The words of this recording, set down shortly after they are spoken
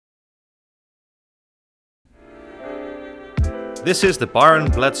This is the Byron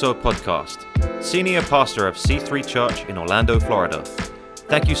Bledsoe Podcast, Senior Pastor of C3 Church in Orlando, Florida.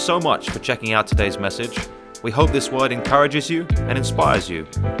 Thank you so much for checking out today's message. We hope this word encourages you and inspires you.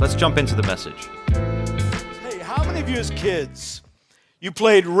 Let's jump into the message. Hey, how many of you as kids, you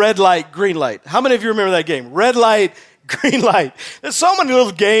played red light, green light? How many of you remember that game? Red light, green light. There's so many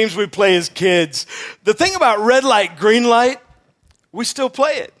little games we play as kids. The thing about red light, green light, we still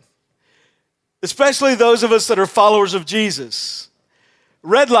play it. Especially those of us that are followers of Jesus.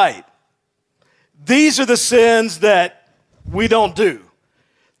 Red light. These are the sins that we don't do.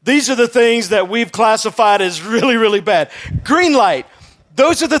 These are the things that we've classified as really, really bad. Green light.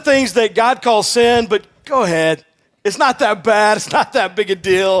 Those are the things that God calls sin, but go ahead. It's not that bad. It's not that big a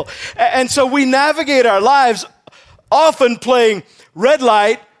deal. And so we navigate our lives often playing red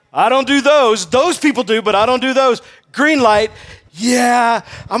light. I don't do those. Those people do, but I don't do those. Green light. Yeah,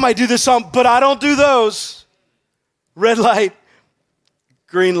 I might do this some, but I don't do those. Red light,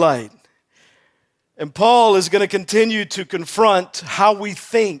 green light. And Paul is going to continue to confront how we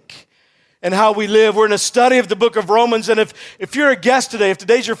think and how we live. We're in a study of the book of Romans, and if you're a guest today, if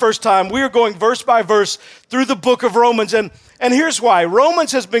today's your first time, we are going verse by verse through the book of Romans. And here's why.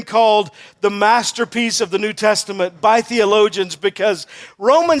 Romans has been called the masterpiece of the New Testament by theologians because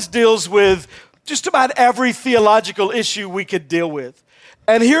Romans deals with just about every theological issue we could deal with.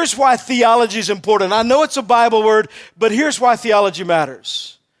 And here's why theology is important. I know it's a Bible word, but here's why theology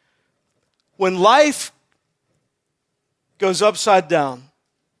matters. When life goes upside down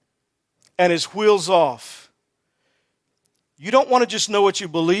and is wheels off, you don't want to just know what you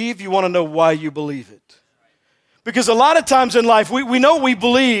believe, you want to know why you believe it. Because a lot of times in life, we know we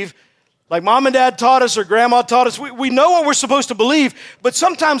believe, like mom and dad taught us or grandma taught us, we know what we're supposed to believe, but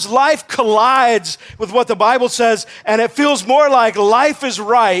sometimes life collides with what the Bible says, and it feels more like life is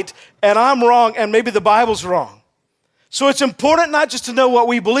right and I'm wrong and maybe the Bible's wrong. So it's important not just to know what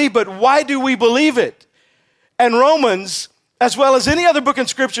we believe, but why do we believe it? And Romans, as well as any other book in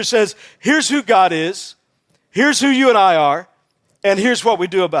Scripture, says, here's who God is, here's who you and I are, and here's what we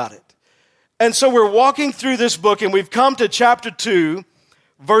do about it. And so we're walking through this book, and we've come to chapter 2,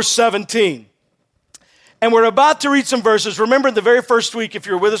 verse 17. And we're about to read some verses. Remember in the very first week, if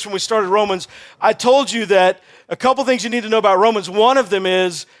you were with us when we started Romans, I told you that a couple things you need to know about Romans. One of them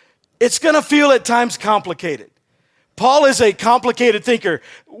is it's going to feel at times complicated. Paul is a complicated thinker.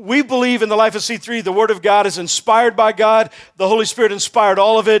 We believe in the life of C3, the Word of God is inspired by God. The Holy Spirit inspired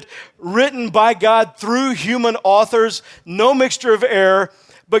all of it, written by God through human authors, no mixture of error.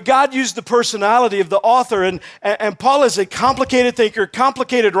 But God used the personality of the author, and Paul is a complicated thinker,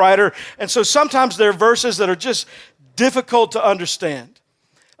 complicated writer, and so sometimes there are verses that are just difficult to understand.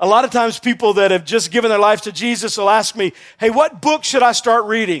 A lot of times people that have just given their lives to Jesus will ask me, hey, what book should I start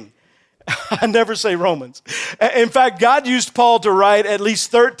reading? I never say Romans. In fact, God used Paul to write at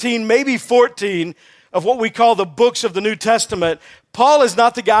least 13, maybe 14 of what we call the books of the New Testament. Paul is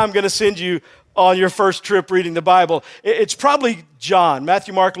not the guy I'm going to send you on your first trip reading the Bible. It's probably John,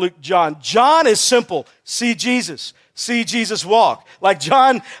 Matthew, Mark, Luke, John. John is simple. See Jesus walk. Like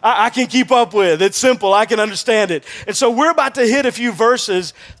John, I can keep up with. It's simple. I can understand it. And so we're about to hit a few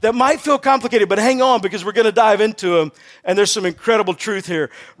verses that might feel complicated, but hang on because we're going to dive into them. And there's some incredible truth here.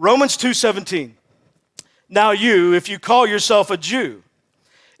 Romans 2:17. Now you, if you call yourself a Jew,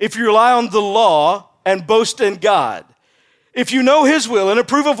 if you rely on the law and boast in God, if you know His will and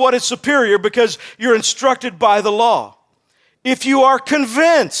approve of what is superior because you're instructed by the law, if you are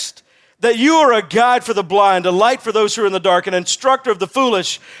convinced that you are a guide for the blind, a light for those who are in the dark, an instructor of the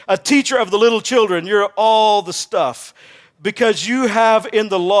foolish, a teacher of the little children, you're all the stuff. Because you have in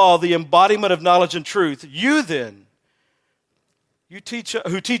the law the embodiment of knowledge and truth. You then, who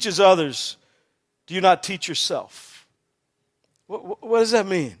teaches others, do you not teach yourself? What does that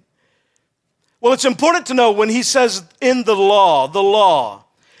mean? Well, it's important to know when he says in the law,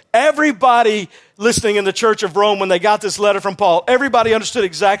 everybody listening in the church of Rome, when they got this letter from Paul, everybody understood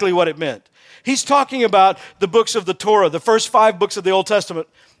exactly what it meant. He's talking about the books of the Torah, the first 5 books of the Old Testament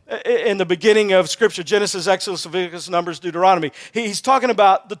in the beginning of Scripture, Genesis, Exodus, Leviticus, Numbers, Deuteronomy. He's talking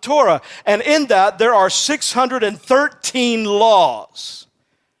about the Torah, and in that there are 613 laws.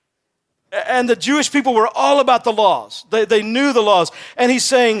 And the Jewish people were all about the laws. They knew the laws. And he's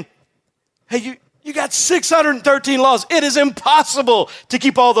saying, hey, you got 613 laws. It is impossible to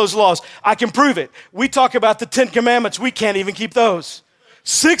keep all those laws. I can prove it. We talk about the 10 Commandments. We can't even keep those.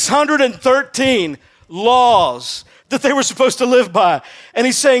 613 laws that they were supposed to live by. And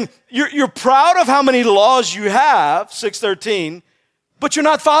he's saying, you're proud of how many laws you have, 613, but you're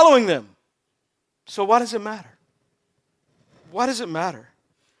not following them. So why does it matter? Why does it matter?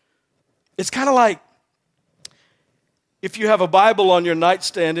 It's kind of like if you have a Bible on your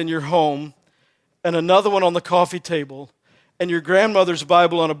nightstand in your home and another one on the coffee table and your grandmother's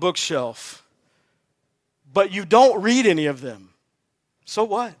Bible on a bookshelf, but you don't read any of them, so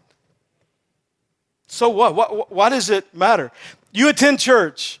what? So what? Why does it matter? You attend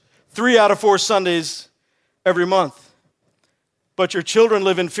church 3 out of 4 Sundays every month, but your children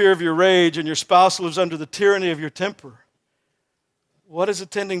live in fear of your rage and your spouse lives under the tyranny of your temper. What has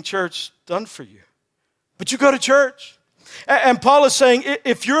attending church done for you? But you go to church. And Paul is saying,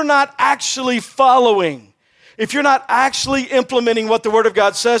 if you're not actually following, if you're not actually implementing what the Word of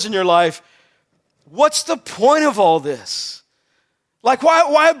God says in your life, what's the point of all this? Like,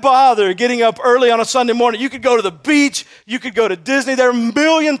 why bother getting up early on a Sunday morning? You could go to the beach. You could go to Disney. There are a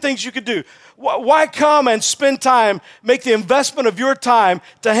million things you could do. Why come and spend time, make the investment of your time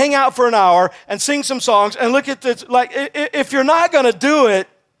to hang out for an hour and sing some songs and look at this? Like, if you're not going to do it,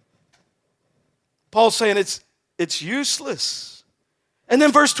 Paul's saying it's useless. And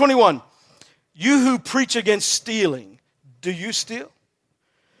then verse 21, you who preach against stealing, do you steal?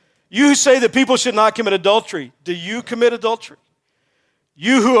 You who say that people should not commit adultery, do you commit adultery?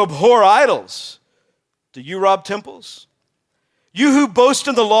 You who abhor idols, do you rob temples? You who boast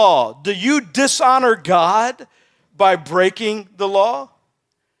in the law, do you dishonor God by breaking the law?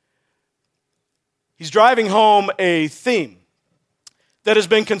 He's driving home a theme that has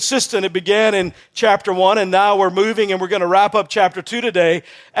been consistent. It began in chapter 1, and now we're moving, and we're going to wrap up chapter 2 today.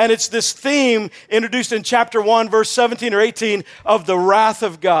 And it's this theme introduced in chapter 1, verse 17 or 18, of the wrath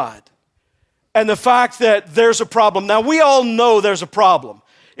of God. And the fact that there's a problem. Now, we all know there's a problem.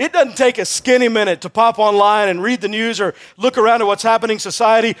 It doesn't take a skinny minute to pop online and read the news or look around at what's happening in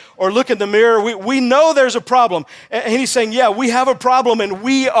society or look in the mirror. We know there's a problem. And he's saying, yeah, we have a problem and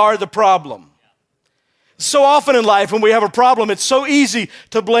we are the problem. So often in life when we have a problem, it's so easy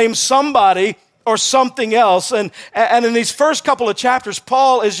to blame somebody or something else. And in these first couple of chapters,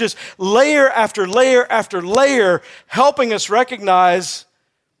 Paul is just layer after layer after layer helping us recognize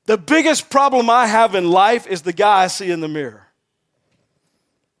the biggest problem I have in life is the guy I see in the mirror.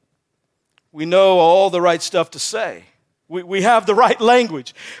 We know all the right stuff to say. We have the right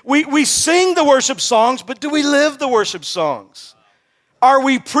language. We sing the worship songs, but do we live the worship songs? Are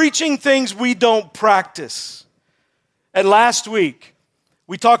we preaching things we don't practice? And last week,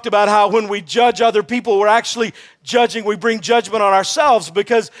 we talked about how when we judge other people, we're actually judging, we bring judgment on ourselves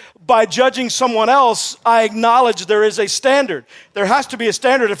because by judging someone else, I acknowledge there is a standard. There has to be a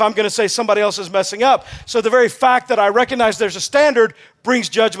standard if I'm going to say somebody else is messing up. So the very fact that I recognize there's a standard brings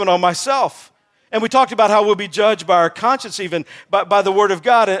judgment on myself. And we talked about how we'll be judged by our conscience, even by the Word of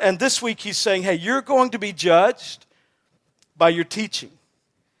God. And this week he's saying, hey, you're going to be judged by your teaching,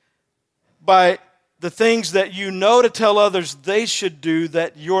 by the things that you know to tell others they should do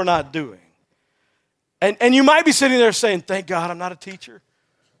that you're not doing. And you might be sitting there saying, thank God I'm not a teacher.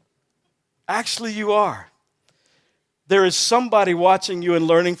 Actually, you are. There is somebody watching you and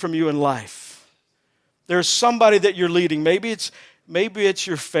learning from you in life. There's somebody that you're leading. Maybe it's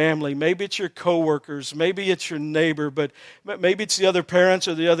your family. Maybe it's your coworkers. Maybe it's your neighbor. But maybe it's the other parents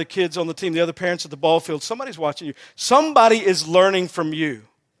or the other kids on the team, the other parents at the ball field. Somebody's watching you. Somebody is learning from you.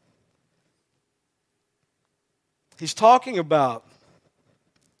 He's talking about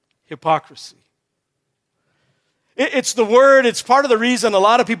hypocrisy. It's the word, it's part of the reason a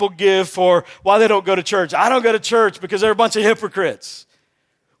lot of people give for why they don't go to church. I don't go to church because they're a bunch of hypocrites.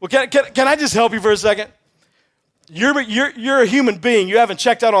 Well, can I just help you for a second? You're a human being. You haven't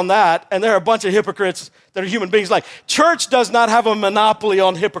checked out on that, and there are a bunch of hypocrites that are human beings. Like, church does not have a monopoly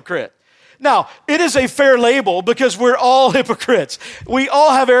on hypocrite. Now, it is a fair label because we're all hypocrites. We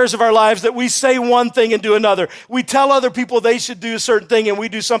all have areas of our lives that we say one thing and do another. We tell other people they should do a certain thing and we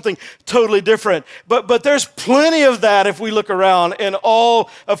do something totally different. But there's plenty of that if we look around in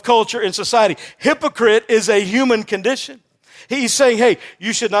all of culture and society. Hypocrite is a human condition. He's saying, hey,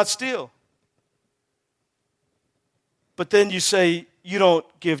 you should not steal. But then you say you don't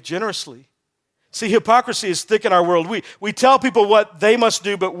give generously. See, hypocrisy is thick in our world. We tell people what they must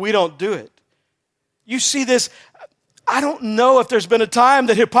do, but we don't do it. You see this, I don't know if there's been a time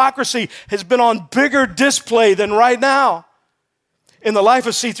that hypocrisy has been on bigger display than right now. In the life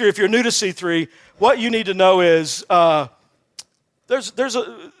of C3, if you're new to C3, what you need to know is there's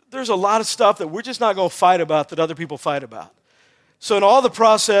a lot of stuff that we're just not going to fight about that other people fight about. So in all the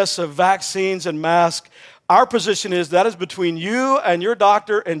process of vaccines and masks, our position is that is between you and your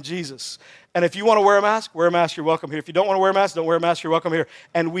doctor and Jesus. And if you want to wear a mask, you're welcome here. If you don't want to wear a mask, don't wear a mask, you're welcome here.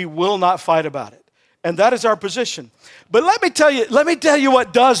 And we will not fight about it. And that is our position. But let me tell you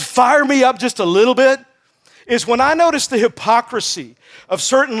what does fire me up just a little bit. is when I notice the hypocrisy of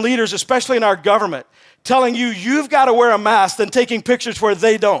certain leaders, especially in our government, telling you you've got to wear a mask, then taking pictures where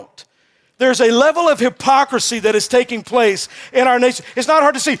they don't. There's a level of hypocrisy that is taking place in our nation. It's not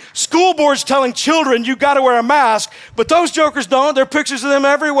hard to see. School boards telling children you've got to wear a mask, but those jokers don't. There are pictures of them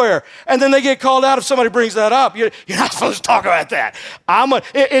everywhere. And then they get called out if somebody brings that up. You're not supposed to talk about that.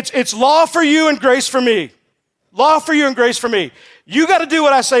 It's law for you and grace for me. Law for you and grace for me. You got to do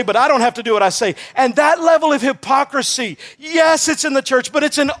what I say, but I don't have to do what I say. And that level of hypocrisy, yes, it's in the church, but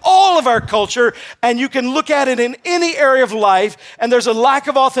it's in all of our culture, and you can look at it in any area of life, and there's a lack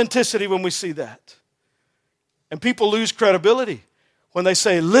of authenticity when we see that. And people lose credibility when they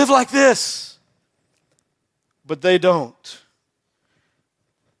say, live like this, but they don't.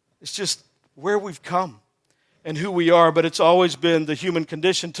 It's just where we've come and who we are, but it's always been the human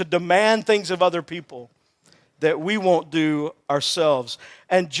condition to demand things of other people that we won't do ourselves,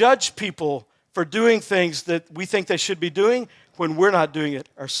 and judge people for doing things that we think they should be doing when we're not doing it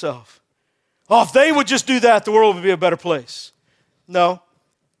ourselves. Oh, if they would just do that, the world would be a better place. No,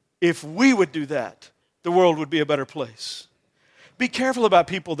 if we would do that, the world would be a better place. Be careful about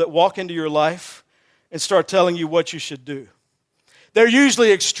people that walk into your life and start telling you what you should do. They're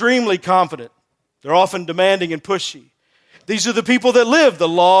usually extremely confident. They're often demanding and pushy. These are the people that live the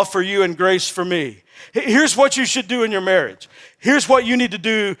law for you and grace for me. Here's what you should do in your marriage. Here's what you need to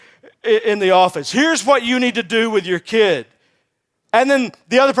do in the office. Here's what you need to do with your kid. And then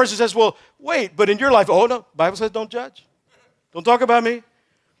the other person says, well, wait, but in your life, oh no, the Bible says don't judge. Don't talk about me.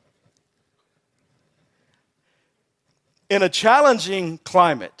 In a challenging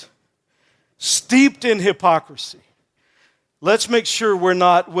climate, steeped in hypocrisy, let's make sure we're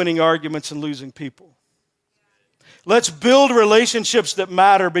not winning arguments and losing people. Let's build relationships that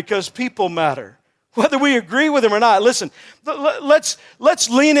matter because people matter. Whether we agree with him or not. Listen, let's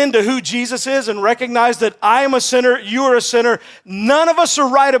lean into who Jesus is and recognize that I am a sinner, you are a sinner. None of us are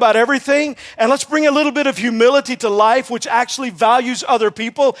right about everything. And let's bring a little bit of humility to life, which actually values other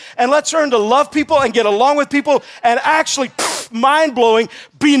people. And let's learn to love people and get along with people and actually, mind-blowing,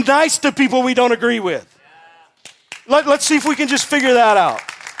 be nice to people we don't agree with. Let's see if we can just figure that out.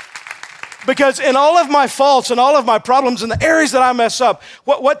 Because in all of my faults and all of my problems and the areas that I mess up,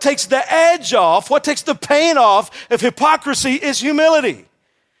 what takes the edge off, what takes the pain off of hypocrisy is humility.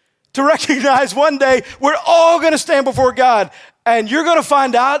 To recognize one day we're all going to stand before God and you're going to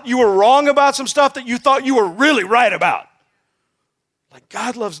find out you were wrong about some stuff that you thought you were really right about. Like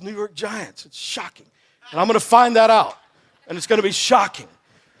God loves New York Giants. It's shocking. And I'm going to find that out. And it's going to be shocking.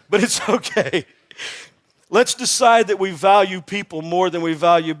 But it's okay. Let's decide that we value people more than we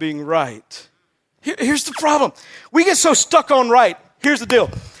value being right. Here's the problem. We get so stuck on right. Here's the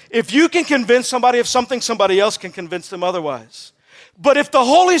deal. If you can convince somebody of something, somebody else can convince them otherwise. But if the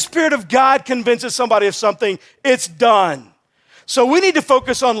Holy Spirit of God convinces somebody of something, it's done. So we need to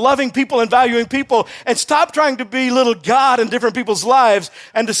focus on loving people and valuing people and stop trying to be little God in different people's lives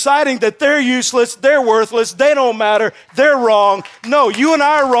and deciding that they're useless, they're worthless, they don't matter, they're wrong. No, you and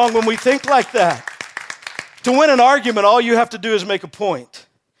I are wrong when we think like that. To win an argument, all you have to do is make a point.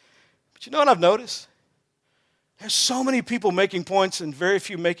 But you know what I've noticed? There's so many people making points and very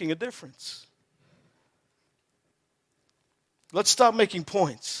few making a difference. Let's stop making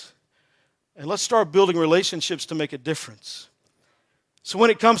points and let's start building relationships to make a difference. So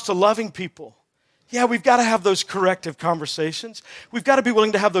when it comes to loving people, yeah, we've got to have those corrective conversations. We've got to be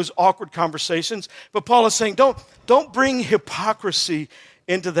willing to have those awkward conversations. But Paul is saying, don't bring hypocrisy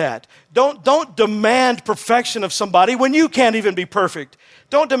into that. Don't demand perfection of somebody when you can't even be perfect.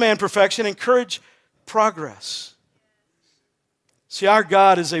 Don't demand perfection. Encourage progress. See, our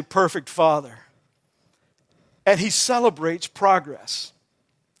God is a perfect Father, and He celebrates progress.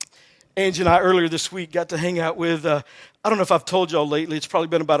 Angie and I earlier this week got to hang out with, I don't know if I've told y'all lately, it's probably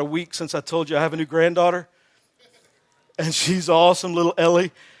been about a week since I told you I have a new granddaughter, and she's awesome, little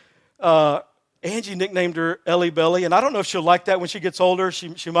Ellie. Angie nicknamed her Ellie Belly, and I don't know if she'll like that when she gets older.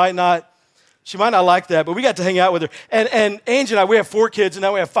 She might not like that, but we got to hang out with her. And Angie and I, we have 4 kids, and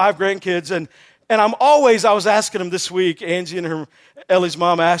now we have 5 grandkids, and I was asking them this week, Angie and Ellie's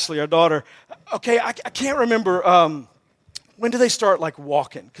mom, Ashley, our daughter, okay, I can't remember, when do they start, like,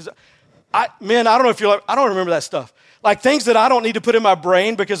 walking? Because, I don't know if I don't remember that stuff. Like, things that I don't need to put in my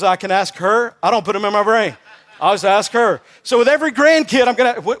brain because I can ask her, I don't put them in my brain. I always ask her. So with every grandkid, I'm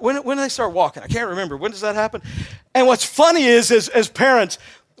going to, when do they start walking? I can't remember. When does that happen? And what's funny is, as parents,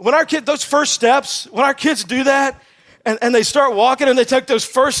 when our kids, those first steps, when our kids do that, and they start walking and they take those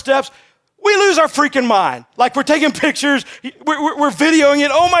first steps, we lose our freaking mind. Like we're taking pictures, we're videoing it.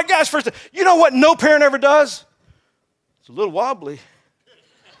 Oh my gosh, first step. You know what no parent ever does? It's a little wobbly.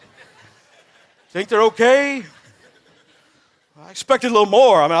 Think they're okay? I expected a little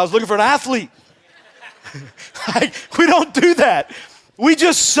more. I was looking for an athlete. We don't do that. We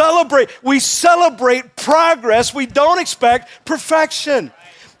just celebrate. We celebrate progress. We don't expect perfection.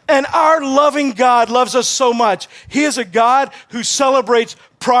 And our loving God loves us so much. He is a God who celebrates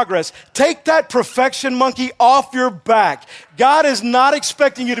progress. Take that perfection monkey off your back. God is not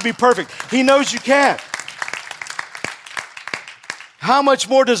expecting you to be perfect. He knows you can't. How much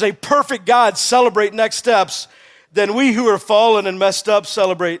more does a perfect God celebrate next steps than we who are fallen and messed up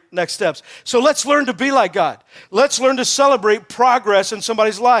celebrate next steps? So let's learn to be like God. Let's learn to celebrate progress in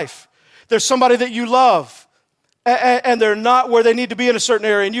somebody's life. There's somebody that you love, and they're not where they need to be in a certain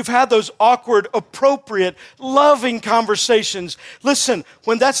area, and you've had those awkward, appropriate, loving conversations. Listen,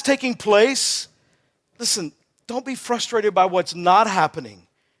 when that's taking place, don't be frustrated by what's not happening.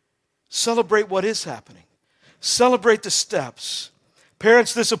 Celebrate what is happening. Celebrate the steps.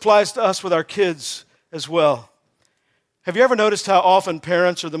 Parents, this applies to us with our kids as well. Have you ever noticed how often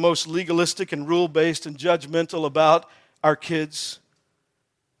parents are the most legalistic and rule-based and judgmental about our kids?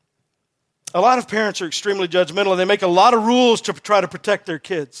 A lot of parents are extremely judgmental, and they make a lot of rules to try to protect their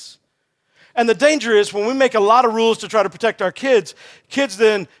kids. And the danger is when we make a lot of rules to try to protect our kids, kids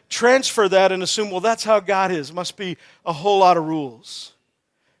then transfer that and assume, well, that's how God is. It must be a whole lot of rules.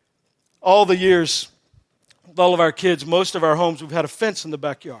 All the years with all of our kids, most of our homes, we've had a fence in the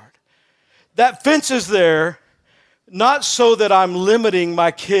backyard. That fence is there not so that I'm limiting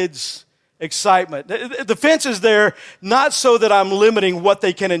my kids' excitement. The fence is there not so that I'm limiting what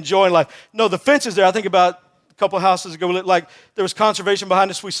they can enjoy in life. No, the fence is there. I think about a couple of houses ago, like there was conservation behind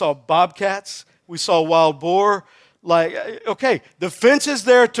us. We saw bobcats. We saw wild boar. Okay, the fence is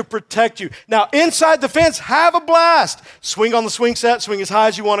there to protect you. Now, inside the fence, have a blast. Swing on the swing set, swing as high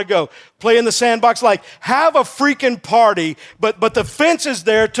as you want to go. Play in the sandbox, have a freaking party, but the fence is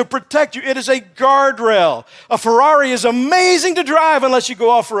there to protect you. It is a guardrail. A Ferrari is amazing to drive unless you go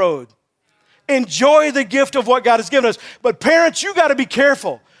off-road. Enjoy the gift of what God has given us. But parents, you got to be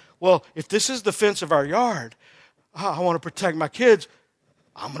careful. Well, if this is the fence of our yard, I want to protect my kids.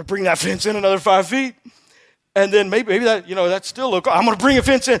 I'm going to bring that fence in another 5 feet. And then maybe that, that's still local. I'm going to bring a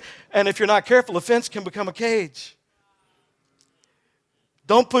fence in. And if you're not careful, a fence can become a cage.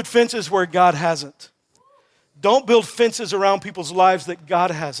 Don't put fences where God hasn't. Don't build fences around people's lives that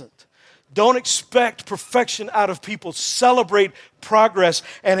God hasn't. Don't expect perfection out of people. Celebrate progress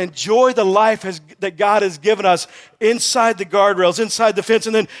and enjoy the life that God has given us inside the guardrails, inside the fence.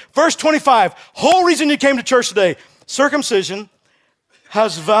 And then verse 25, whole reason you came to church today, circumcision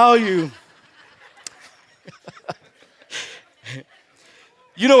has value.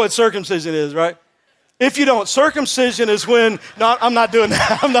 You know what circumcision is, right? If you don't, circumcision is when, no, I'm not doing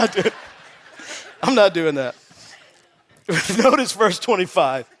that. I'm not doing that. Notice verse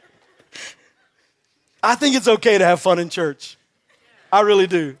 25. I think it's okay to have fun in church. I really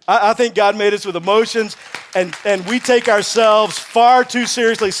do. I think God made us with emotions, and we take ourselves far too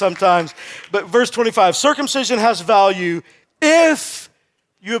seriously sometimes. But verse 25, circumcision has value if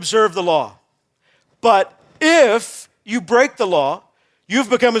you observe the law. But if you break the law, you've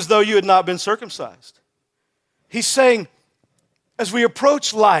become as though you had not been circumcised. He's saying, as we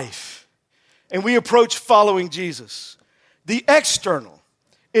approach life and we approach following Jesus, the external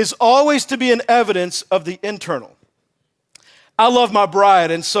is always to be an evidence of the internal. I love my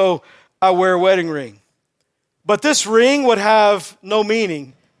bride, and so I wear a wedding ring. But this ring would have no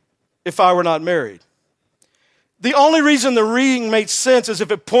meaning if I were not married. The only reason the ring makes sense is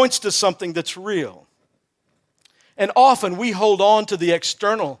if it points to something that's real. And often we hold on to the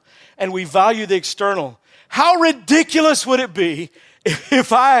external and we value the external. How ridiculous would it be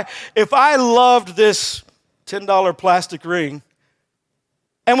if I loved this $10 plastic ring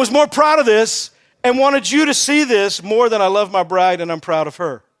and was more proud of this and wanted you to see this more than I love my bride and I'm proud of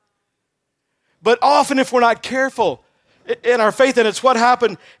her? But often if we're not careful in our faith, and it's what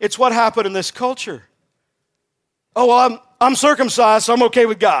happened in this culture. Oh, well, I'm circumcised, so I'm okay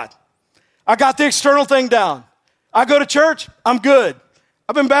with God. I got the external thing down. I go to church, I'm good.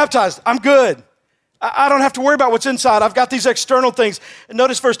 I've been baptized, I'm good. I don't have to worry about what's inside. I've got these external things. And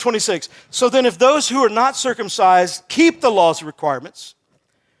notice verse 26. So then if those who are not circumcised keep the law's requirements,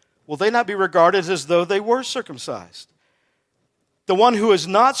 will they not be regarded as though they were circumcised? The one who is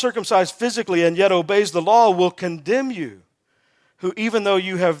not circumcised physically and yet obeys the law will condemn you, who even though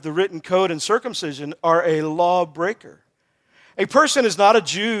you have the written code and circumcision are a lawbreaker. A person is not a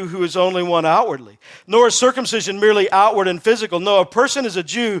Jew who is only one outwardly, nor is circumcision merely outward and physical. No, a person is a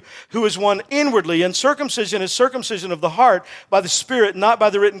Jew who is one inwardly, and circumcision is circumcision of the heart by the Spirit, not by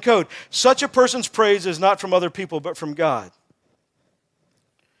the written code. Such a person's praise is not from other people, but from God.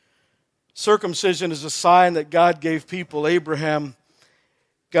 Circumcision is a sign that God gave people. Abraham,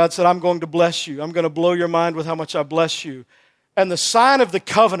 God said, I'm going to bless you. I'm going to blow your mind with how much I bless you. And the sign of the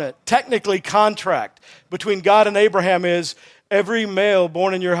covenant, technically contract, between God and Abraham is every male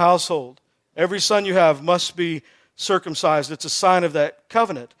born in your household, every son you have must be circumcised. It's a sign of that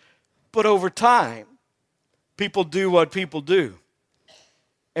covenant. But over time, people do what people do.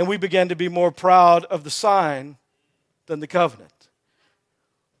 And we began to be more proud of the sign than the covenant.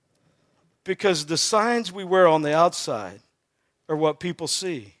 Because the signs we wear on the outside are what people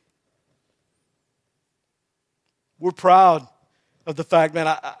see. We're proud of the fact, man,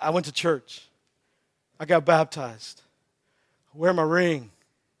 I went to church. I got baptized. I wear my ring.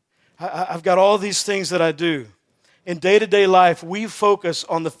 I've got all these things that I do. In day-to-day life, we focus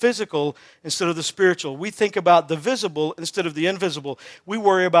on the physical instead of the spiritual. We think about the visible instead of the invisible. We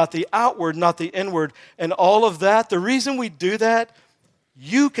worry about the outward, not the inward. And all of that, the reason we do that,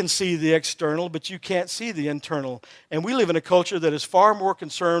 you can see the external, but you can't see the internal. And we live in a culture that is far more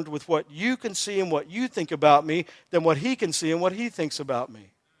concerned with what you can see and what you think about me than what he can see and what he thinks about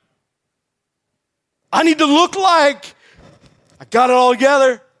me. I need to look like I got it all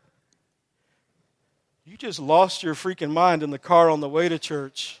together. You just lost your freaking mind in the car on the way to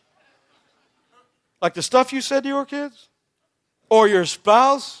church. Like the stuff you said to your kids? Or your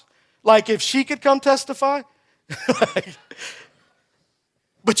spouse? Like if she could come testify?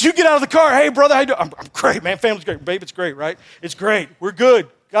 But you get out of the car, hey, brother, how you doing? I'm great, man. Family's great. Babe, it's great, right? It's great. We're good.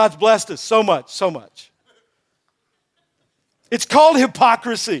 God's blessed us so much, so much. It's called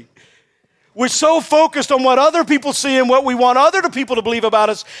hypocrisy. We're so focused on what other people see and what we want other people to believe about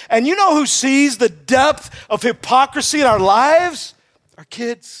us. And you know who sees the depth of hypocrisy in our lives? Our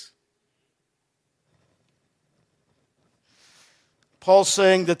kids. Paul's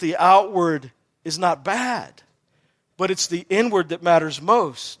saying that the outward is not bad, but it's the inward that matters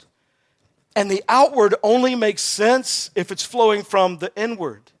most. And the outward only makes sense if it's flowing from the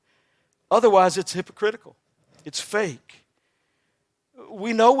inward. Otherwise, it's hypocritical. It's fake.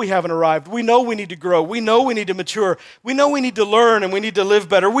 We know we haven't arrived. We know we need to grow. We know we need to mature. We know we need to learn and we need to live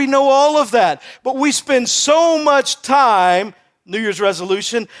better. We know all of that. But we spend so much time, New Year's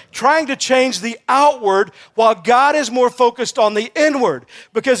resolution, trying to change the outward while God is more focused on the inward.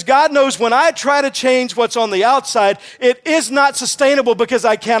 Because God knows when I try to change what's on the outside, it is not sustainable because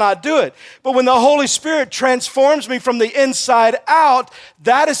I cannot do it. But when the Holy Spirit transforms me from the inside out,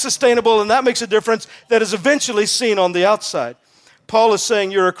 that is sustainable and that makes a difference that is eventually seen on the outside. Paul is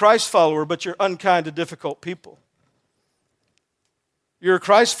saying you're a Christ follower, but you're unkind to difficult people. You're a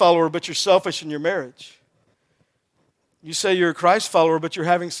Christ follower, but you're selfish in your marriage. You say you're a Christ follower, but you're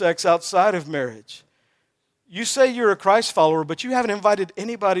having sex outside of marriage. You say you're a Christ follower, but you haven't invited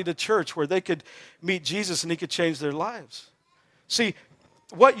anybody to church where they could meet Jesus and he could change their lives. See,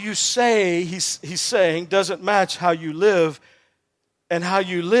 what you say, he's saying, doesn't match how you live, and how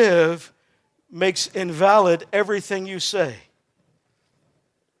you live makes invalid everything you say.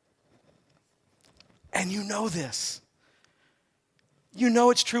 And you know this. You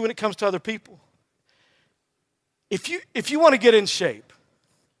know it's true when it comes to other people. If you want to get in shape,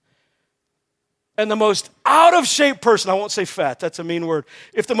 and the most out of shape person, I won't say fat, that's a mean word.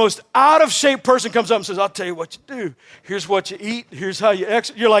 If the most out of shape person comes up and says, I'll tell you what you do. Here's what you eat. Here's how you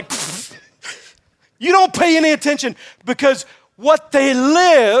exercise. You're like, you don't pay any attention because what they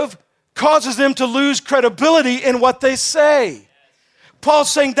live causes them to lose credibility in what they say.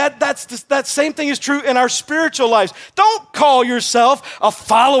 Paul's saying that same thing is true in our spiritual lives. Don't call yourself a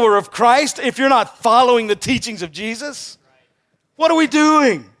follower of Christ if you're not following the teachings of Jesus. What are we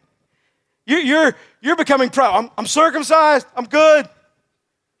doing? You're becoming proud. I'm circumcised. I'm good.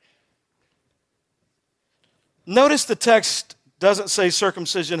 Notice the text doesn't say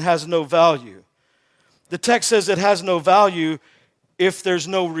circumcision has no value. The text says it has no value if there's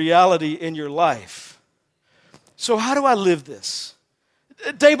no reality in your life. So how do I live this?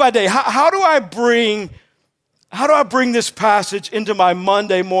 Day by day, how do I bring this passage into my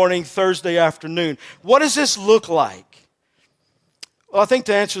Monday morning, Thursday afternoon? What does this look like? Well, I think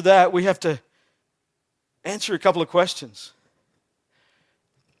to answer that, we have to answer a couple of questions.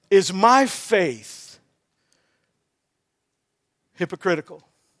 Is my faith hypocritical?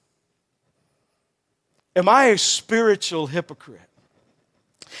 Am I a spiritual hypocrite?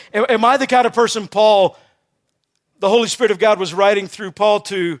 Am I the kind of person the Holy Spirit of God was writing through Paul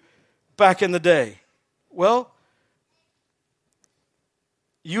to back in the day? Well,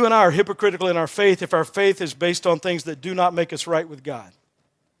 you and I are hypocritical in our faith if our faith is based on things that do not make us right with God.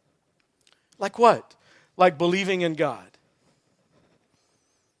 Like what? Like believing in God.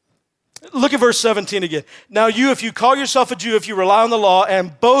 Look at verse 17 again. Now you, if you call yourself a Jew, if you rely on the law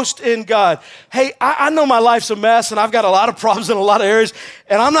and boast in God. Hey, I know my life's a mess and I've got a lot of problems in a lot of areas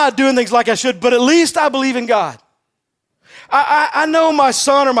and I'm not doing things like I should, but at least I believe in God. I know my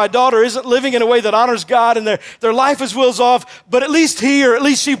son or my daughter isn't living in a way that honors God and their life is wheels off, but at least he or at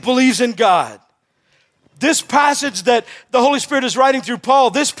least she believes in God. This passage that the Holy Spirit is writing through Paul,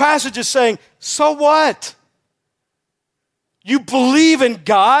 this passage is saying, so what? You believe in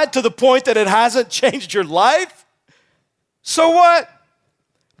God to the point that it hasn't changed your life? So what?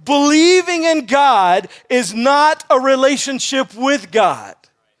 Believing in God is not a relationship with God.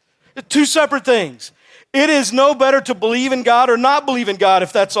 Two separate things. It is no better to believe in God or not believe in God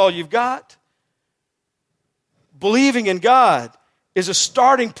if that's all you've got. Believing in God is a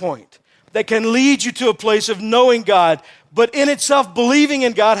starting point that can lead you to a place of knowing God, but in itself, believing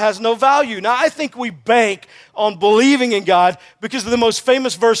in God has no value. Now, I think we bank on believing in God because of the most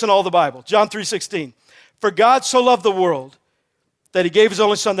famous verse in all the Bible, John 3:16. For God so loved the world that he gave his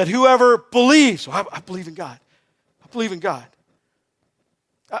only son, that whoever believes, I believe in God. I believe in God.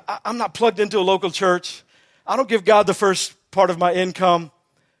 I'm not plugged into a local church. I don't give God the first part of my income.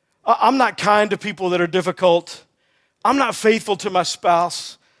 I'm not kind to people that are difficult. I'm not faithful to my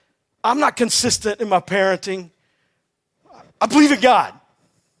spouse. I'm not consistent in my parenting. I believe in God.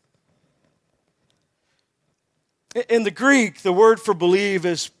 In the Greek, the word for believe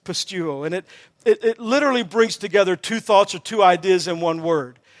is pisteuo, and it literally brings together two thoughts or two ideas in one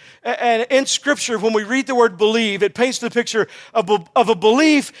word. And in Scripture, when we read the word believe, it paints the picture of a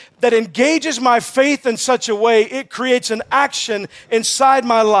belief that engages my faith in such a way it creates an action inside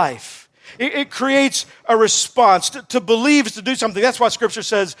my life. It creates a response. To believe is to do something. That's why Scripture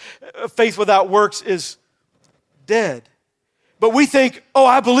says faith without works is dead. But we think,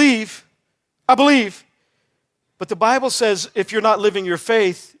 I believe. But the Bible says if you're not living your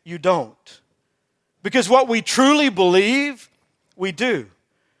faith, you don't. Because what we truly believe, we do.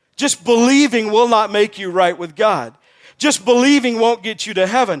 Just believing will not make you right with God. Just believing won't get you to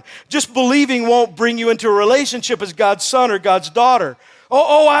heaven. Just believing won't bring you into a relationship as God's son or God's daughter.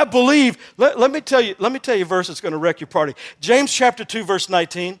 I believe. Let me tell you a verse that's going to wreck your party. James chapter 2, verse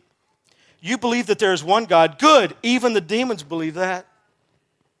 19. You believe that there is one God. Good. Even the demons believe that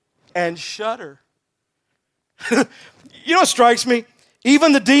and shudder. You know what strikes me?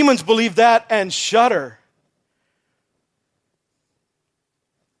 Even the demons believe that and shudder.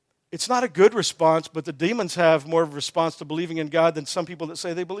 It's not a good response, but the demons have more of a response to believing in God than some people that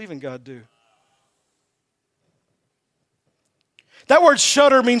say they believe in God do. That word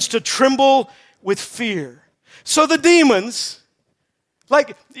shudder means to tremble with fear. So the demons,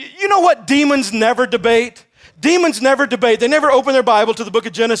 you know what demons never debate? Demons never debate. They never open their Bible to the book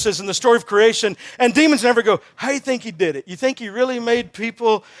of Genesis and the story of creation, and demons never go, how do you think he did it? You think he really made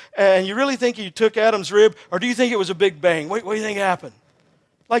people, and you really think he took Adam's rib, or do you think it was a big bang? What do you think happened?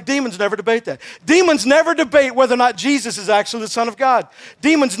 Demons never debate that. Demons never debate whether or not Jesus is actually the Son of God.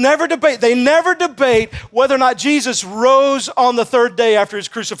 Demons never debate. They never debate whether or not Jesus rose on the third day after he was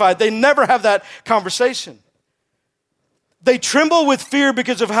crucified. They never have that conversation. They tremble with fear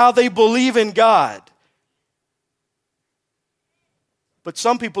because of how they believe in God. But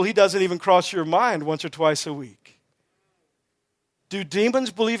some people, he doesn't even cross your mind once or twice a week. Do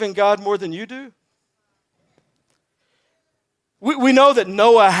demons believe in God more than you do? We know that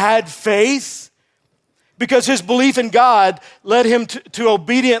Noah had faith because his belief in God led him to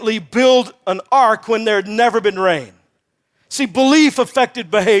obediently build an ark when there had never been rain. See, belief affected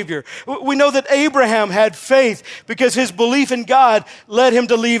behavior. We know that Abraham had faith because his belief in God led him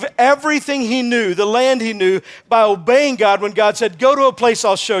to leave everything he knew, the land he knew, by obeying God when God said, go to a place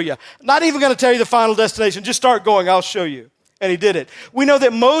I'll show you. Not even going to tell you the final destination. Just start going, I'll show you. And he did it. We know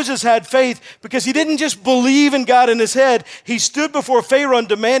that Moses had faith because he didn't just believe in God in his head. He stood before Pharaoh and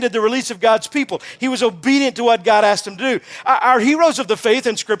demanded the release of God's people. He was obedient to what God asked him to do. Our heroes of the faith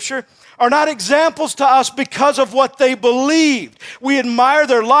in Scripture are not examples to us because of what they believed. We admire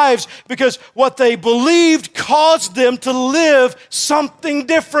their lives because what they believed caused them to live something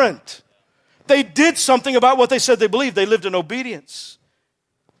different. They did something about what they said they believed. They lived in obedience.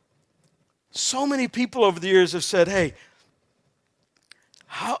 So many people over the years have said, hey,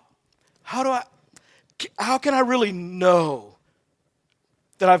 how can I really know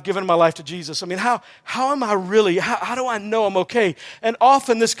that I've given my life to Jesus? I mean, how am I really, how do I know I'm okay? And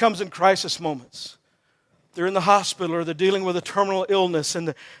often this comes in crisis moments. They're in the hospital or they're dealing with a terminal illness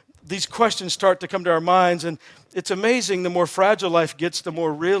and these questions start to come to our minds, and it's amazing the more fragile life gets, the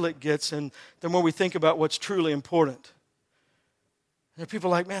more real it gets, and the more we think about what's truly important. There are people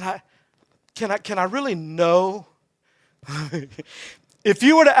like, man, can I really know? If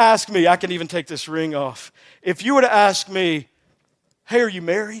you were to ask me, I can even take this ring off. If you were to ask me, hey, are you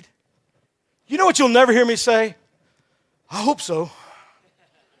married? You know what you'll never hear me say? I hope so.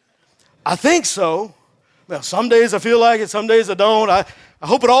 I think so. Well, some days I feel like it, some days I don't. I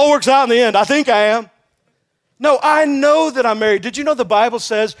hope it all works out in the end. I think I am. No, I know that I'm married. Did you know the Bible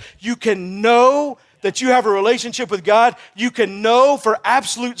says you can know that you have a relationship with God? You can know for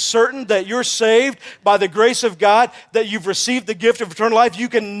absolute certain that you're saved by the grace of God, that you've received the gift of eternal life. You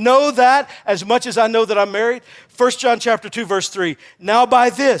can know that as much as I know that I'm married. 1 John chapter 2, verse 3. Now by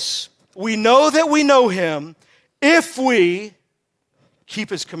this, we know that we know him if we keep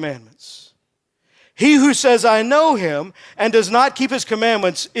his commandments. He who says, I know him, and does not keep his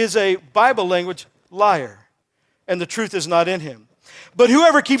commandments is a Bible language liar, and the truth is not in him. But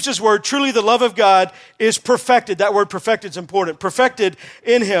whoever keeps his word, truly the love of God is perfected. That word perfected is important. Perfected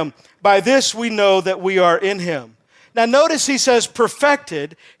in him. By this we know that we are in him. Now notice he says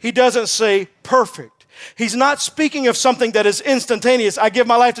perfected. He doesn't say perfect. He's not speaking of something that is instantaneous. I give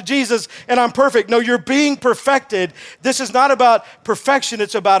my life to Jesus and I'm perfect. No, you're being perfected. This is not about perfection.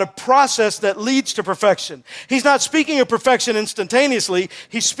 It's about a process that leads to perfection. He's not speaking of perfection instantaneously.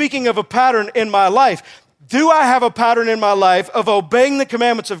 He's speaking of a pattern in my life. Do I have a pattern in my life of obeying the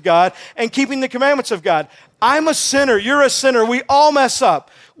commandments of God and keeping the commandments of God? I'm a sinner. You're a sinner. We all mess up.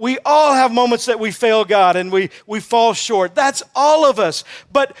 We all have moments that we fail God and we fall short. That's all of us.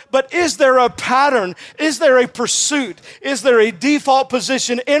 But is there a pattern? Is there a pursuit? Is there a default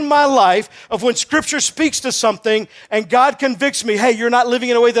position in my life of when Scripture speaks to something and God convicts me, hey, you're not living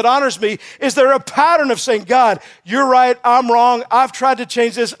in a way that honors me? Is there a pattern of saying, God, you're right, I'm wrong, I've tried to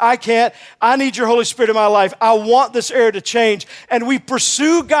change this, I can't, I need your Holy Spirit in my life, I want this area to change, and we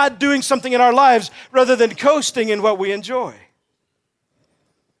pursue God doing something in our lives rather than coasting in what we enjoy?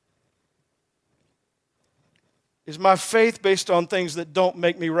 Is my faith based on things that don't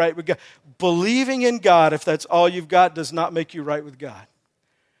make me right with God? Believing in God, if that's all you've got, does not make you right with God.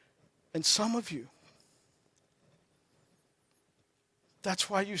 And some of you, that's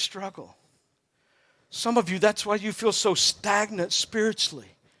why you struggle. Some of you, that's why you feel so stagnant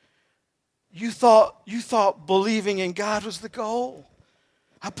spiritually. You thought believing in God was the goal.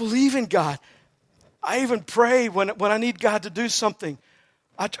 I believe in God. I even pray when I need God to do something.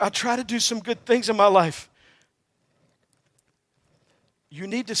 I try to do some good things in my life. You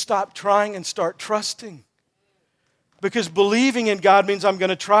need to stop trying and start trusting. Because believing in God means I'm going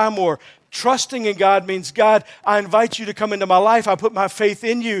to try more. Trusting in God means, God, I invite you to come into my life. I put my faith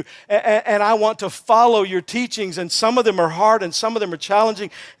in you, and I want to follow your teachings. And some of them are hard, and some of them are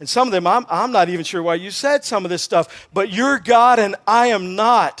challenging, and some of them, I'm not even sure why you said some of this stuff. But you're God, and I am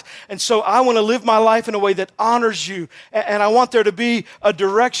not. And so I want to live my life in a way that honors you. And I want there to be a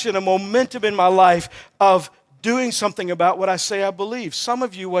direction, a momentum in my life of doing something about what I say I believe. Some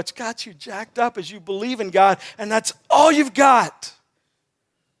of you, what's got you jacked up is you believe in God, and that's all you've got.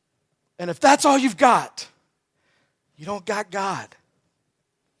 And if that's all you've got, you don't got God.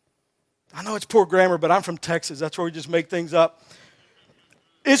 I know it's poor grammar, but I'm from Texas. That's where we just make things up.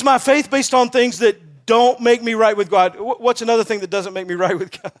 Is my faith based on things that don't make me right with God? What's another thing that doesn't make me right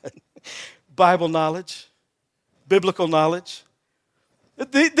with God? Bible knowledge, biblical knowledge.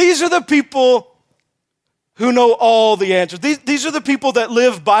 These are the people who know all the answers. These are the people that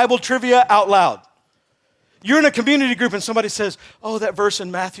live Bible trivia out loud. You're in a community group and somebody says, oh, that verse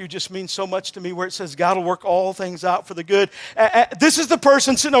in Matthew just means so much to me where it says God will work all things out for the good. This is the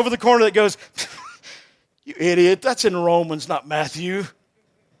person sitting over the corner that goes, you idiot, that's in Romans, not Matthew.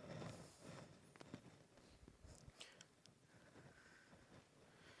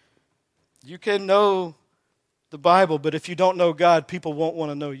 You can know the Bible, but if you don't know God, people won't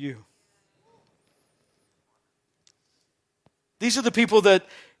want to know you. These are the people that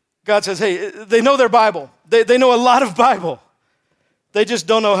God says, hey, they know their Bible. They know a lot of Bible. They just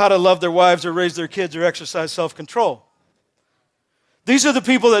don't know how to love their wives or raise their kids or exercise self-control. These are the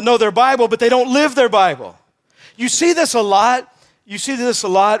people that know their Bible, but they don't live their Bible. You see this a lot. You see this a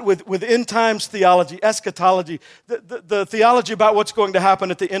lot with end times theology, eschatology, the theology about what's going to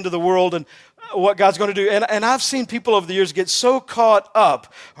happen at the end of the world and what God's going to do. And I've seen people over the years get so caught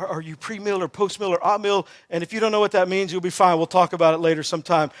up. Are you pre-mill or post-mill or at-mill? And if you don't know what that means, you'll be fine. We'll talk about it later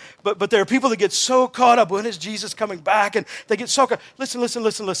sometime. But there are people that get so caught up. When is Jesus coming back? And they get so caught.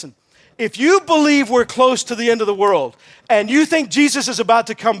 Listen. If you believe we're close to the end of the world and you think Jesus is about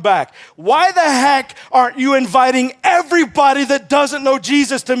to come back, why the heck aren't you inviting everybody that doesn't know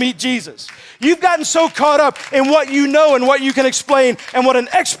Jesus to meet Jesus? You've gotten so caught up in what you know and what you can explain and what an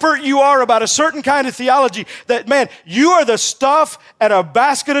expert you are about a certain kind of theology that, man, you are the stuff and a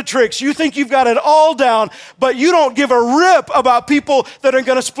basket of tricks. You think you've got it all down, but you don't give a rip about people that are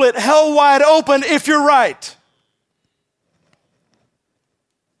going to split hell wide open if you're right.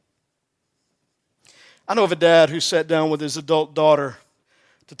 I know of a dad who sat down with his adult daughter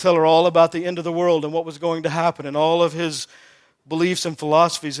to tell her all about the end of the world and what was going to happen and all of his beliefs and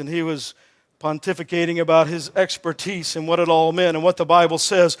philosophies, and he was pontificating about his expertise and what it all meant and what the Bible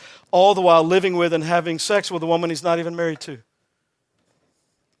says, all the while living with and having sex with a woman he's not even married to.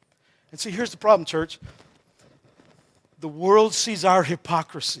 And see, here's the problem, church. The world sees our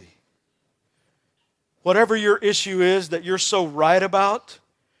hypocrisy. Whatever your issue is that you're so right about,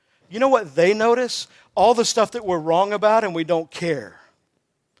 you know what they notice? All the stuff that we're wrong about and we don't care.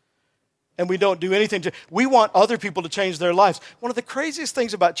 And we don't do anything to. We want other people to change their lives. One of the craziest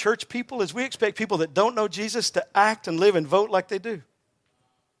things about church people is we expect people that don't know Jesus to act and live and vote like they do.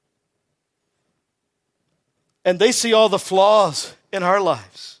 And they see all the flaws in our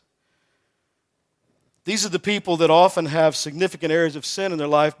lives. These are the people that often have significant areas of sin in their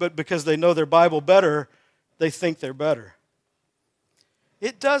life, but because they know their Bible better, they think they're better.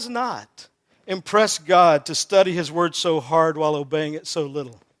 It does not impress God to study His Word so hard while obeying it so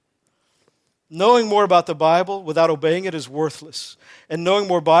little. Knowing more about the Bible without obeying it is worthless. And knowing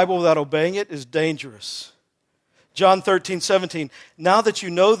more Bible without obeying it is dangerous. John 13:17, now that you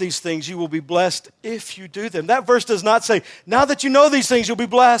know these things, you will be blessed if you do them. That verse does not say, now that you know these things, you'll be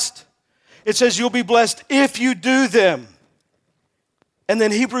blessed. It says you'll be blessed if you do them. And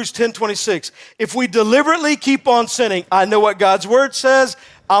then Hebrews 10:26, if we deliberately keep on sinning, I know what God's Word says,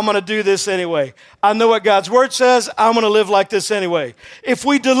 I'm going to do this anyway. I know what God's Word says, I'm going to live like this anyway. If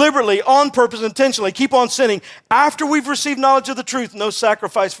we deliberately, on purpose, intentionally keep on sinning, after we've received knowledge of the truth, no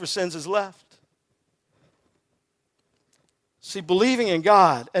sacrifice for sins is left. See, believing in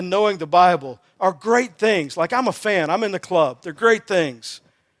God and knowing the Bible are great things. Like, I'm a fan, I'm in the club. They're great things.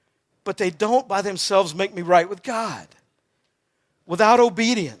 But they don't by themselves make me right with God. Without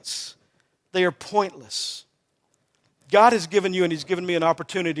obedience, they are pointless. God has given you and He's given me an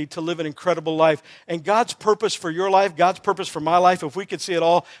opportunity to live an incredible life. And God's purpose for your life, God's purpose for my life, if we could see it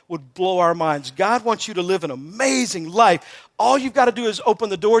all, would blow our minds. God wants you to live an amazing life. All you've got to do is open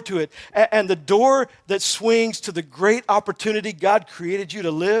the door to it. And the door that swings to the great opportunity God created you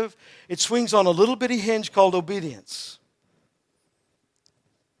to live, it swings on a little bitty hinge called obedience.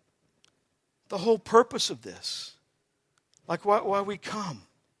 The whole purpose of this, like why we come.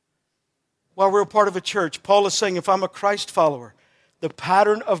 While we're a part of a church, Paul is saying if I'm a Christ follower, the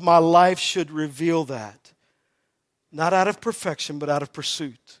pattern of my life should reveal that. Not out of perfection, but out of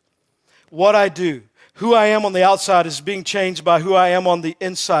pursuit. What I do, who I am on the outside is being changed by who I am on the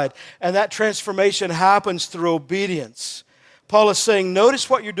inside. And that transformation happens through obedience. Paul is saying, notice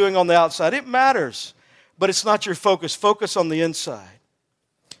what you're doing on the outside. It matters, but it's not your focus. Focus on the inside.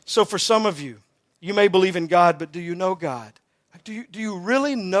 So for some of you, you may believe in God, but do you know God? Do you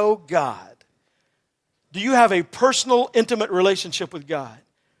really know God? Do you have a personal, intimate relationship with God?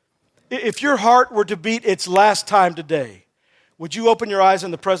 If your heart were to beat its last time today, would you open your eyes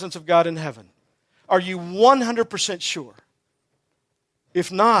in the presence of God in heaven? Are you 100% sure?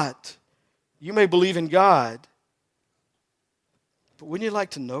 If not, you may believe in God, but wouldn't you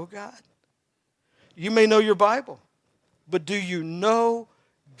like to know God? You may know your Bible, but do you know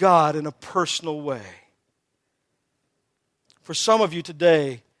God in a personal way? For some of you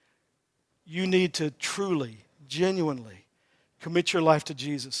today, you need to truly, genuinely commit your life to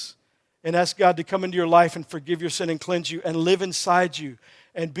Jesus and ask God to come into your life and forgive your sin and cleanse you and live inside you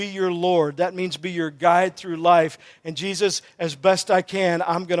and be your Lord. That means be your guide through life. And Jesus, as best I can,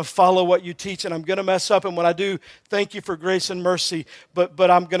 I'm going to follow what you teach, and I'm going to mess up. And when I do, thank you for grace and mercy.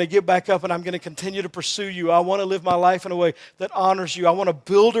 But I'm going to get back up, and I'm going to continue to pursue you. I want to live my life in a way that honors you. I want to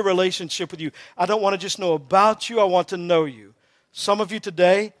build a relationship with you. I don't want to just know about you. I want to know you. Some of you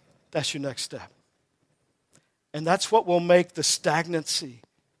today, that's your next step. And that's what will make the stagnancy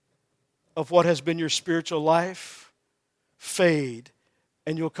of what has been your spiritual life fade,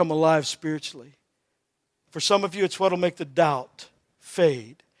 and you'll come alive spiritually. For some of you, it's what will make the doubt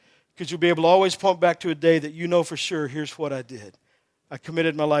fade, because you'll be able to always point back to a day that you know for sure, here's what I did. I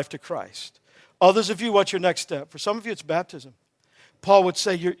committed my life to Christ. Others of you, what's your next step? For some of you, it's baptism. Paul would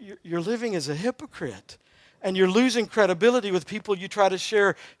say, you're living as a hypocrite. and you're losing credibility with people you try to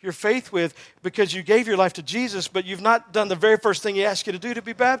share your faith with because you gave your life to Jesus, but you've not done the very first thing He asked you to do, to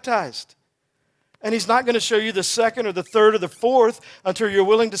be baptized. And He's not going to show you the second or the third or the fourth until you're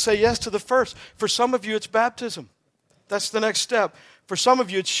willing to say yes to the first. For some of you, it's baptism. That's the next step. For some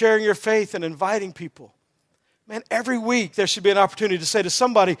of you, it's sharing your faith and inviting people. Man, every week there should be an opportunity to say to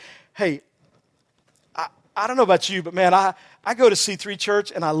somebody, hey, I don't know about you, but man, I go to C3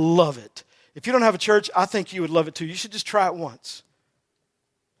 Church and I love it. If you don't have a church, I think you would love it too. You should just try it once.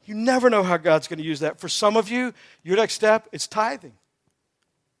 You never know how God's going to use that. For some of you, your next step is tithing.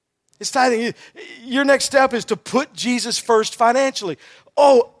 It's tithing. Your next step is to put Jesus first financially.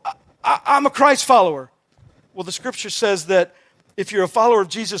 Oh, I'm a Christ follower. Well, the Scripture says that if you're a follower of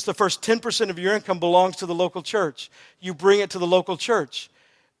Jesus, the first 10% of your income belongs to the local church. You bring it to the local church.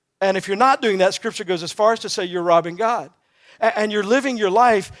 And if you're not doing that, Scripture goes as far as to say you're robbing God. And you're living your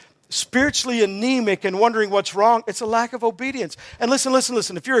life spiritually anemic and wondering what's wrong. It's a lack of obedience. And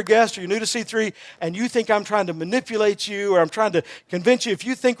listen. If you're a guest or you're new to C3 and you think I'm trying to manipulate you or I'm trying to convince you, if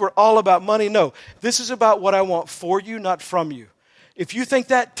you think we're all about money, no. This is about what I want for you, not from you. If you think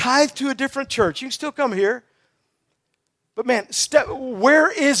that, tithe to a different church. You can still come here. But man, where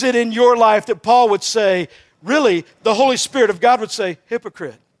is it in your life that Paul would say, really, the Holy Spirit of God would say,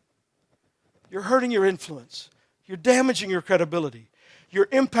 hypocrite? You're hurting your influence. You're damaging your credibility. You're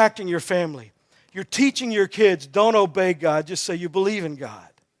impacting your family. You're teaching your kids, don't obey God, just say you believe in God.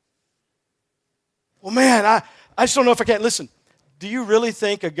 Well, man, I just don't know if I can. Listen, do you really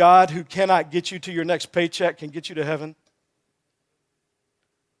think a God who cannot get you to your next paycheck can get you to heaven?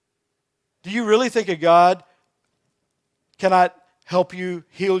 Do you really think a God cannot help you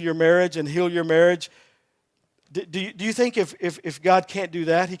heal your marriage and heal your marriage? Do you think if God can't do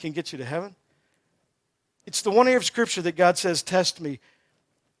that, He can get you to heaven? It's the one area of Scripture that God says, test me.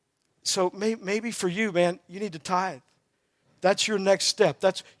 So maybe for you, man, you need to tithe. That's your next step.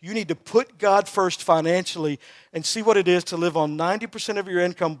 You need to put God first financially and see what it is to live on 90% of your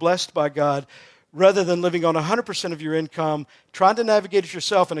income blessed by God rather than living on 100% of your income, trying to navigate it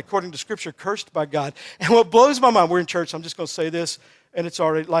yourself and according to Scripture, cursed by God. And what blows my mind, we're in church, I'm just going to say this, and it's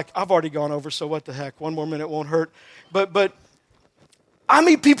already, I've already gone over, so what the heck, one more minute won't hurt. But I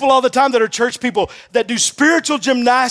meet people all the time that are church people that do spiritual gymnastics